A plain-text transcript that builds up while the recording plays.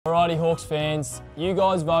Alrighty Hawks fans, you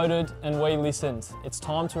guys voted and we listened. It's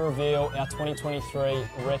time to reveal our 2023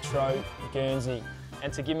 Retro Guernsey.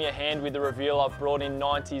 And to give me a hand with the reveal, I've brought in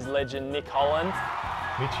 90s legend Nick Holland.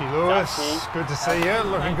 Mitchy Lewis, good to see you.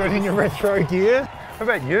 Looking good in your retro gear. How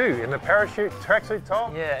about you, in the parachute tracksuit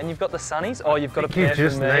top? Yeah, and you've got the sunnies. Oh, you've got a pair You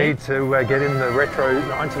just need to get in the retro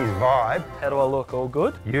 90s vibe. How do I look? All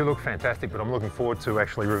good? You look fantastic, but I'm looking forward to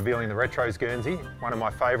actually revealing the Retros Guernsey, one of my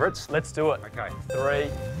favourites. Let's do it. Okay. 3,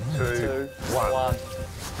 2, 1.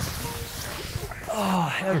 Oh,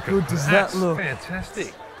 how Look good does that look?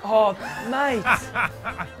 Fantastic. Oh, mate.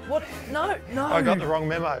 What? No, no. I got the wrong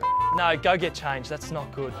memo. No, go get changed. That's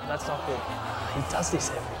not good. That's not good. He does this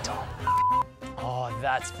every time. Oh,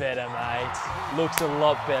 that's better, mate. Looks a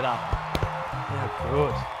lot better. Yeah,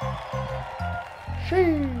 good.